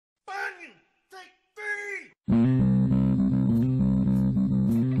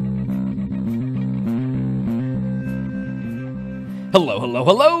Hello, hello,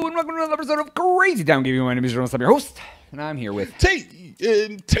 hello, and welcome to another episode of Crazy Town Gaming. My name is Jonas, I'm your host, and I'm here with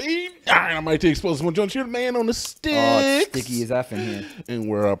TnT Dinomight, the explosive one. Jonas, you're the man on the sticks. Oh, it's sticky as F in here. And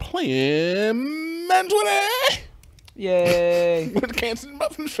we're playing Madden 20. Yay! With the Kansas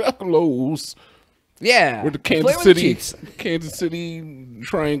Muffin Shucklos. Yeah. With the Kansas City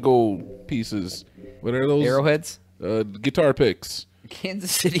triangle pieces. What are those? Arrowheads? GuitarPix.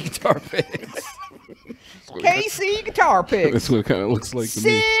 Kansas City GuitarPix. KC GuitarPix. That's what it kind of looks like to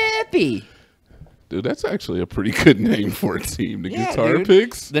me. Sippy. Dude, that's actually a pretty good name for a team. The Yeah,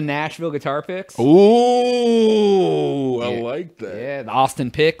 GuitarPix. The Nashville GuitarPix. Oh, I like that. Yeah, the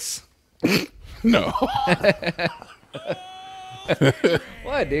Austin Picks. No.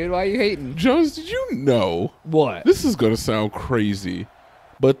 What, dude? Why are you hating? Jones, did you know? What? This is going to sound crazy,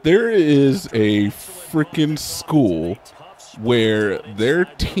 but there is a freaking school where their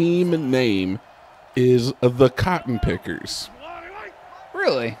team name is the Cotton Pickers.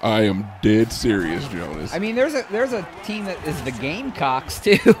 Really? I am dead serious, Jonas. I mean, there's a team that is the Gamecocks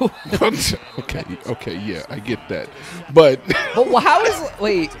too. okay, yeah, I get that, but how is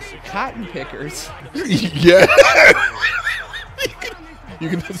wait Cotton Pickers? Yeah, you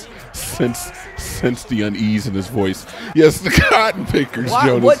can just sense the unease in his voice. Yes, the Cotton Pickers,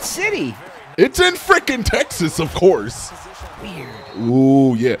 Jonas. What city? It's in frickin' Texas, of course. Weird.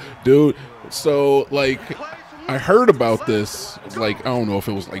 Ooh, yeah, dude. So, like, I heard about this, like, I don't know if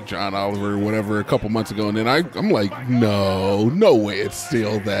it was like John Oliver or whatever a couple months ago, and then I'm like, no way it's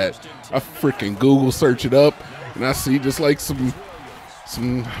still that. I freaking Google search it up, and I see just like some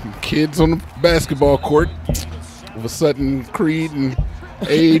kids on the basketball court of a sudden creed and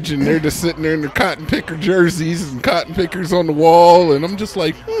age, and they're just sitting there in their cotton picker jerseys and cotton pickers on the wall, and I'm just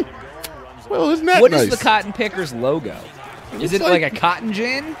like, well, isn't that nice? What is the Cotton Pickers logo? Is it like a cotton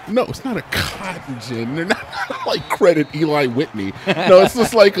gin? No, it's not a cotton gin. They're not like credit Eli Whitney. No, it's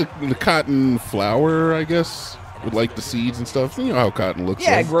just like the cotton flower, I guess, with like the seeds and stuff. You know how cotton looks.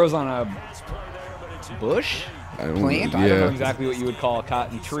 Yeah, like. It grows on a bush, plant. I don't know exactly what you would call a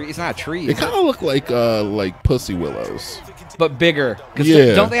cotton tree. It's not a tree. It kind of look like pussy willows, but bigger. Because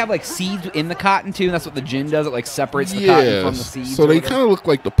don't they have like seeds in the cotton too? And that's what the gin does. It like separates the cotton from the seeds. So they kind of look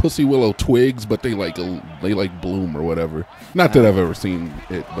like the pussy willow twigs, but they like bloom or whatever. Not that I've ever seen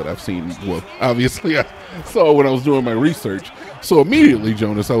it, but I've seen. Well, obviously I saw when I was doing my research. So immediately,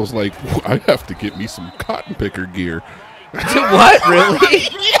 Jonas, I was like, I have to get me some cotton picker gear. What? Really?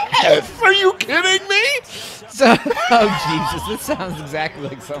 Yes. Are you kidding me? So, oh Jesus, this sounds exactly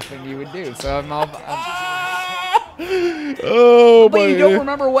like something you would do. So I'm oh, but you don't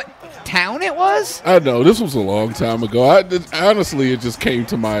remember what town it was? I know this was a long time ago. Honestly, it just came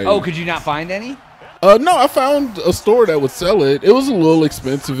to my. Oh, could you not find any? No, I found a store that would sell it. It was a little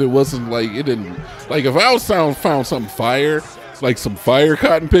expensive. It wasn't like it didn't like if I found something fire, like some fire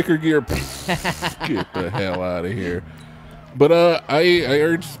cotton picker gear. Get the hell out of here. But I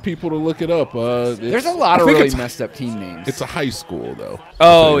urge people to look it up. There's a lot of really messed up team names. It's a high school though.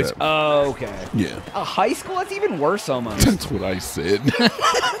 Oh, okay. Yeah. A high school? That's even worse almost. That's what I said.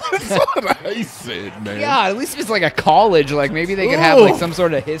 That's what I said, man. Yeah, at least if it's like a college, like maybe they could have like some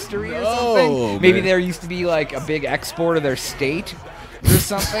sort of history or something. Maybe there used to be like a big export of their state or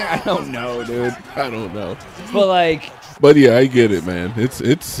something. I don't know, dude. I don't know. But yeah, I get it, man. It's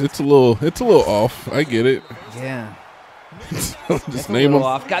a little off. I get it. Yeah. Just name them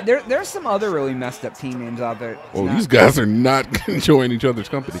off. God, there's some other really messed up team names out there. Oh, these guys are not enjoying each other's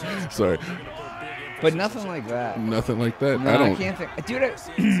company. Sorry, but nothing like that. Nothing like that. No, I can't think, dude.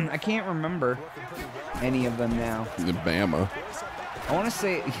 I can't remember any of them now. The Bama. I want to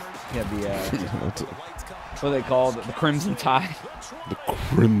say, yeah, the what are they called? The Crimson Tide. The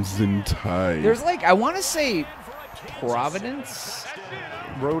Crimson Tide. There's like I want to say Providence.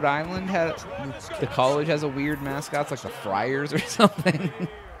 Rhode Island the college has a weird mascot. It's like the Friars or something.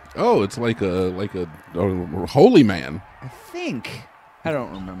 Oh, it's like a holy man. I think. I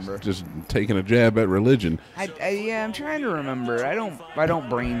don't remember. Just taking a jab at religion. Yeah, I'm trying to remember. I don't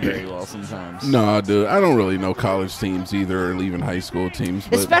brain very well sometimes. No, dude, I don't really know college teams either, or even high school teams.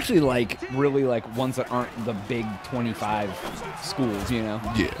 But especially really ones that aren't the big 25 schools, you know.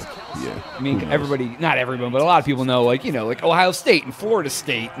 Yeah. I mean, not everyone, but a lot of people know, like Ohio State and Florida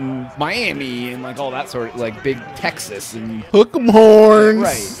State and Miami and like all that sort of like big Texas and hook 'em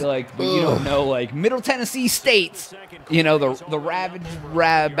horns. Right. But you don't know like Middle Tennessee State's, the Ravaged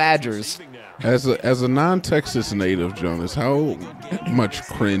Badgers. As a non-Texas native, Jonas, how much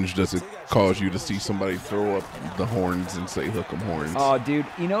cringe does it cause you to see somebody throw up the horns and say "hook 'em horns"? Oh, dude,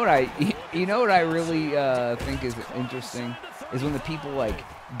 you know what I really think is interesting is when the people like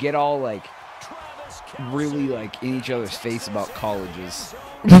get all like really like in each other's face about colleges.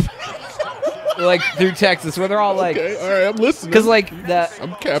 Like through Texas, where they're all like, okay, all right, I'm listening. Because like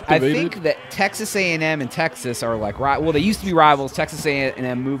I'm captivated. I think that Texas A&M and Texas are like well, they used to be rivals. Texas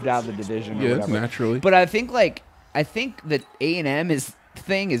A&M moved out of the division. Or whatever. Naturally. But I think that A&M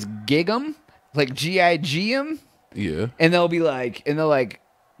thing is gig 'em, like GIG 'em. Yeah. And they'll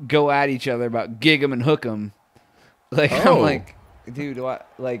go at each other about gig 'em and hook 'em. Like I'm like, dude, what?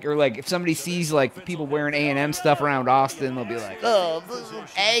 Like, or like if somebody sees like people wearing A&M stuff around Austin, they'll be like, oh,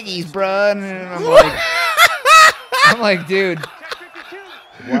 Aggies, bruh. And I'm like, dude,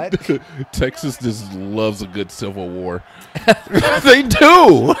 what? Texas just loves a good Civil War. They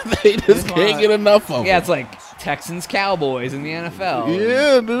do. They just can't get enough of them. Yeah, it's like Texans, Cowboys in the NFL.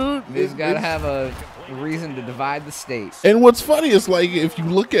 Yeah, dude. They just got to have a reason to divide the state. And what's funny is, like, if you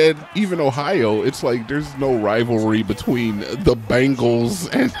look at even Ohio, it's like there's no rivalry between the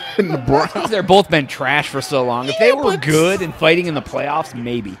Bengals and the Browns. They're both been trash for so long. If they were good and fighting in the playoffs,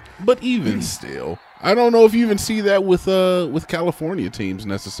 maybe. But even still, I don't know if you even see that with California teams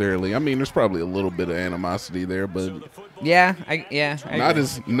necessarily. I mean, there's probably a little bit of animosity there, but I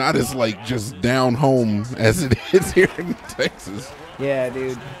not as like just down home as it is here in Texas. Yeah,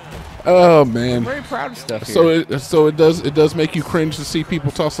 dude. Oh man, I'm very proud of stuff here. So it does make you cringe to see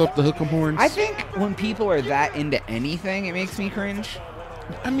people toss up the hook'em horns. I think when people are that into anything, it makes me cringe.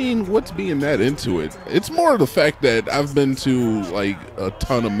 I mean, what's being that into it? It's more the fact that I've been to like a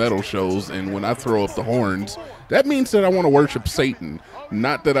ton of metal shows, and when I throw up the horns, that means that I want to worship Satan,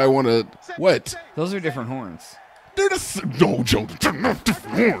 not that I want to what? Those are different horns. They're no, Joe. They're not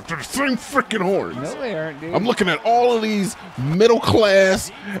different horns. They're the same freaking horns. No, they aren't, dude. I'm looking at all of these middle-class,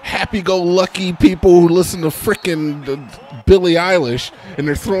 happy-go-lucky people who listen to freaking Billie Eilish, and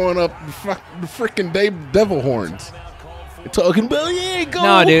they're throwing up the freaking devil horns. They're talking about, yeah, go.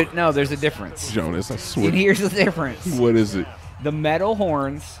 No, dude. No, there's a difference. Jonas, I swear. And here's the difference. What is it? The metal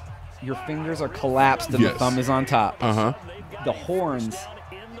horns, your fingers are collapsed and the thumb is on top. Uh-huh. The horns...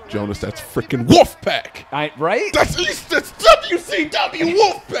 Jonas, that's freaking Wolfpack. Right? That's WCW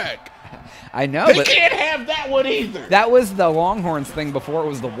Wolfpack. I know, they but can't have that one either. That was the Longhorns thing before it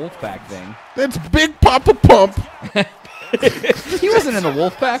was the Wolfpack thing. That's Big Papa Pump. He wasn't in the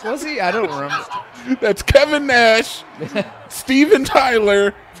Wolfpack, was he? I don't remember. That's Kevin Nash, Steven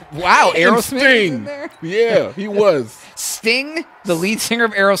Tyler. Wow, Aerosmith Sting. in there? Yeah, he was. Sting, the lead singer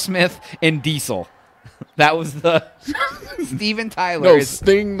of Aerosmith, and Diesel. That was the Steven Tyler. No,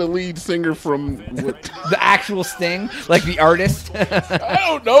 Sting, the lead singer from what? The actual Sting, like the artist. I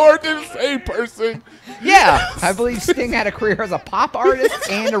don't know. Are they the same person? Yeah, I believe Sting had a career as a pop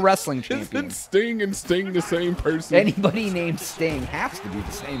artist and a wrestling champion. Isn't Sting and Sting the same person? Anybody named Sting has to be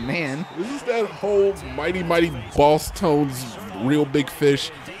the same man. Isn't that whole Mighty Mighty Boss Tones Real Big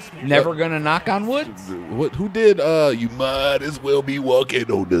Fish? Never gonna knock on wood? What? Who did? You might as well be walking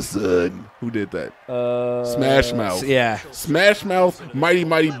on the sun. Who did that? Smash Mouth. Yeah. Smash Mouth, Mighty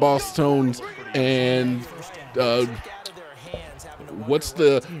Mighty Boss Tones, and what's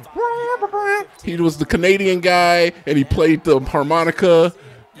the? He was the Canadian guy, and he played the harmonica.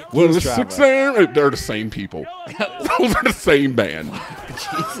 What is the 6 AM? They're the same people. Those are the same band.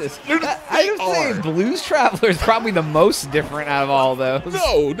 Jesus. I would say Blues Traveler is probably the most different out of all those.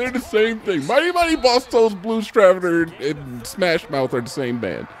 No, they're the same thing. Mighty Mighty Boss Tones, Blues Traveler, and Smash Mouth are the same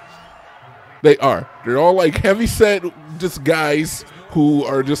band. They are. They're all like heavy set, just guys who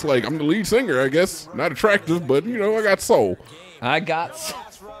are just like, I'm the lead singer, I guess. Not attractive, but you know, I got soul.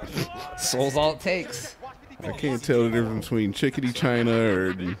 Soul's all it takes. I can't tell the difference between Chickadee China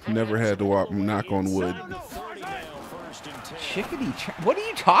or never had to knock on wood. Chickadee China? What are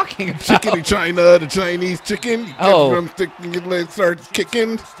you talking about? Chickadee China, the Chinese chicken. Oh. Your legs start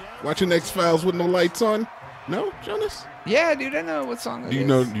kicking. Watching X-Files with no lights on. No, Jonas? Yeah, dude, I know what song it is.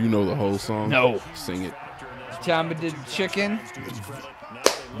 Do you know the whole song? No. Sing it. Jamba did chicken.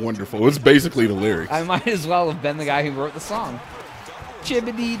 Wonderful. It's basically the lyrics. I might as well have been the guy who wrote the song.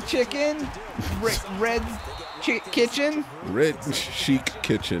 Chibbity chicken, red kitchen. Red chic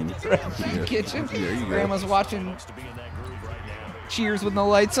kitchen. Red chic kitchen. There you go. Grandma's watching Cheers with no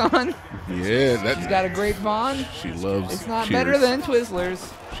lights on. Yeah, She's got a great bond. She loves It's not Cheers. better than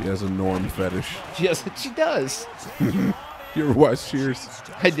Twizzlers. She has a Norm fetish. Yes, she does. You ever watch Cheers?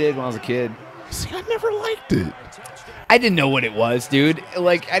 I did when I was a kid. See, I never liked it. I didn't know what it was, dude.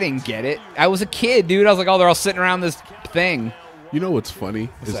 Like, I didn't get it. I was a kid, dude. I was like, oh, they're all sitting around this thing. You know what's funny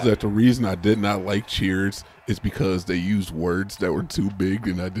is that the reason I did not like Cheers is because they used words that were too big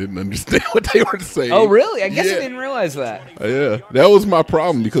and I didn't understand what they were saying. Oh, really? I guess I didn't realize that. Yeah, that was my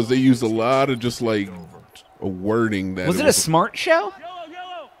problem because they used a lot of just like a wording that. Was it a smart show?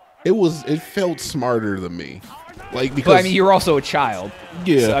 It felt smarter than me. Like, because But I mean, you're also a child.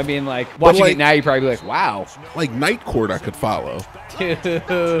 yeah. So I mean, like watching like- it now, you probably be like, "Wow, like Night Court I could follow.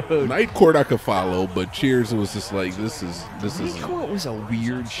 dude." Night Court I could follow, but Cheers it was just like this is Night Court was a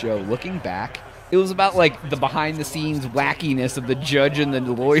weird show. Looking back, it was about like the behind-the-scenes wackiness of the judge and the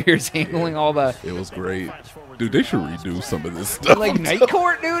lawyers handling all the it was great. Dude, they should redo some of this stuff. like Night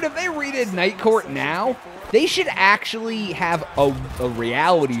Court, dude. If they redid Night Court now, they should actually have a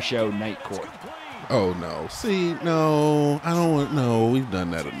reality show, Night Court. Oh no. See, no, I don't want no, we've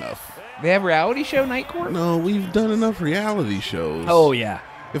done that enough. They have reality show Night Court? No, we've done enough reality shows. Oh yeah.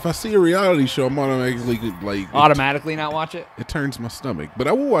 If I see a reality show, I'm automatically like Automatically not watch it? it turns my stomach. But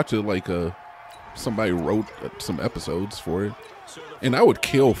I will watch it like somebody wrote some episodes for it. And I would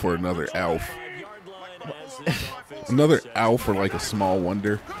kill for another Alf. Another Alf or like a Small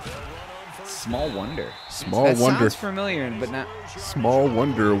Wonder. Small Wonder. Small That Wonder. sounds familiar, but not. Small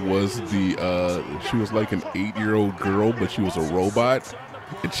Wonder was she was like an 8-year-old girl, but she was a robot.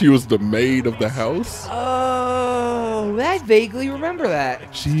 And she was the maid of the house. Oh, I vaguely remember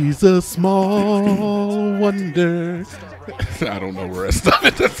that. She's a small wonder. I don't know the rest of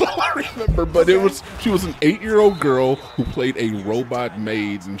it. That's all I remember. But she was an 8-year-old girl who played a robot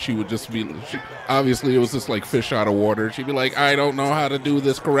maid, and she would just be. Obviously, it was just like fish out of water. She'd be like, "I don't know how to do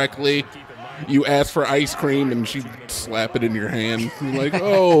this correctly." You ask for ice cream, and she'd slap it in your hand. You're like,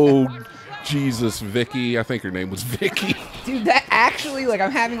 "Oh, Jesus, Vicky." I think her name was Vicky. Dude, that actually, like,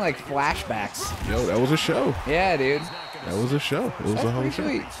 I'm having like flashbacks. Yo, that was a show. Yeah, dude. That was a show. It was That's a whole pretty show.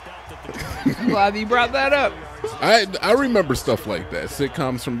 sweet. I'm glad that you brought that up. I remember stuff like that.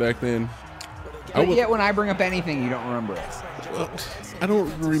 Sitcoms from back then. But yet, when I bring up anything, you don't remember it. I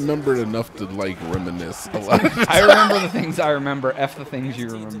don't remember it enough to like reminisce a lot. I remember the things I remember. F the things you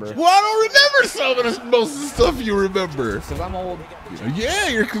remember. Well, I don't remember some of most of the stuff you remember. Because I'm old. Yeah,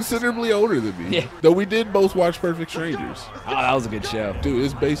 you're considerably older than me. Yeah. Though we did both watch Perfect Strangers. Oh, that was a good show. Dude,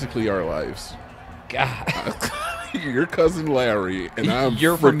 it's basically our lives. God. Your cousin Larry and I'm.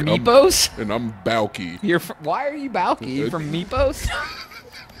 You're from Meepos? And I'm Balky. Why are you Balky? You from Meepos?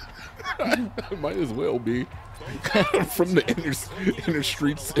 Might as well be. From the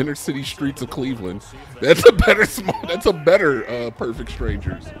inner city streets of Cleveland. That's a better Perfect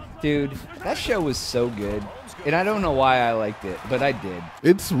Strangers. Dude, that show was so good. And I don't know why I liked it, but I did.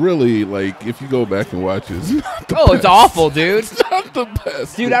 It's really like if you go back and watch it. It's awful, dude. It's not the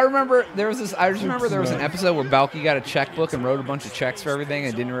best. Dude, I remember there was an episode where Balky got a checkbook and wrote a bunch of checks for everything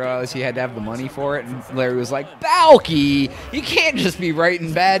and didn't realize he had to have the money for it. And Larry was like, "Balky, you can't just be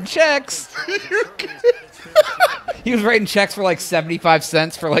writing bad checks." He was writing checks for like 75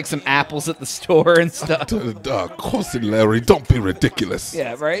 cents for like some apples at the store and stuff. Cousin Larry, don't be ridiculous.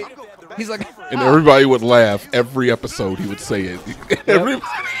 Yeah, right? He's like, and everybody would laugh every episode. He would say it. Everybody.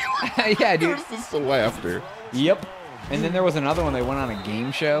 Yeah, dude. There's just the laughter. Yep. And then there was another one. They went on a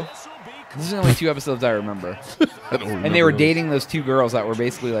game show. These are the only 2 episodes I remember. I don't remember. And they were those. dating those 2 girls that were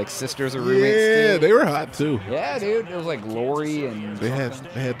basically like sisters or roommates. Yeah, too. they were hot too. Yeah, dude. It was like Lori and. They had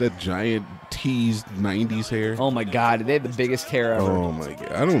that giant teased 90s hair. Oh my god, they had the biggest hair ever. Oh my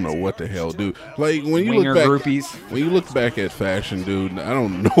god, I don't know what the hell, dude. Like when you Winger look back, groupies. when you look back at fashion, dude, I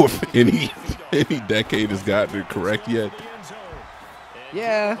don't know if any decade has gotten it correct yet.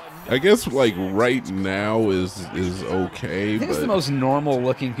 Yeah. I guess like right now is okay, I think it's but the most normal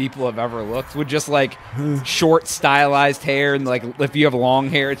looking people I've ever looked with just like short stylized hair and like if you have long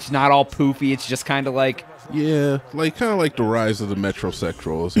hair, it's not all poofy. It's just kind of like. yeah, like kind of like the rise of the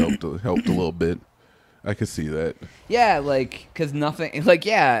metrosexual has helped a little bit. I could see that. Yeah, like, because nothing, like,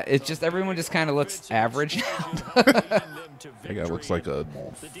 yeah, it's just, everyone just kind of looks average now. That guy looks like a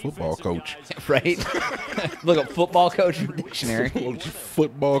football coach. Right? Look up football coach in the dictionary.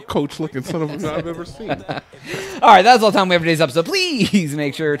 Football coach looking son of a gun I've ever seen. All right, that's all the time we have for today's episode. Please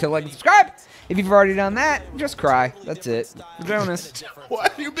make sure to like and subscribe. If you've already done that, just cry. That's it. For Jonas. Why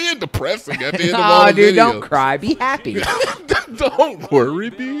are you being depressing at the end of all the dude, videos? don't cry. Be happy. Don't worry,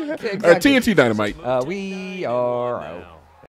 be happy. Exactly. TnT Dinomight. We are out.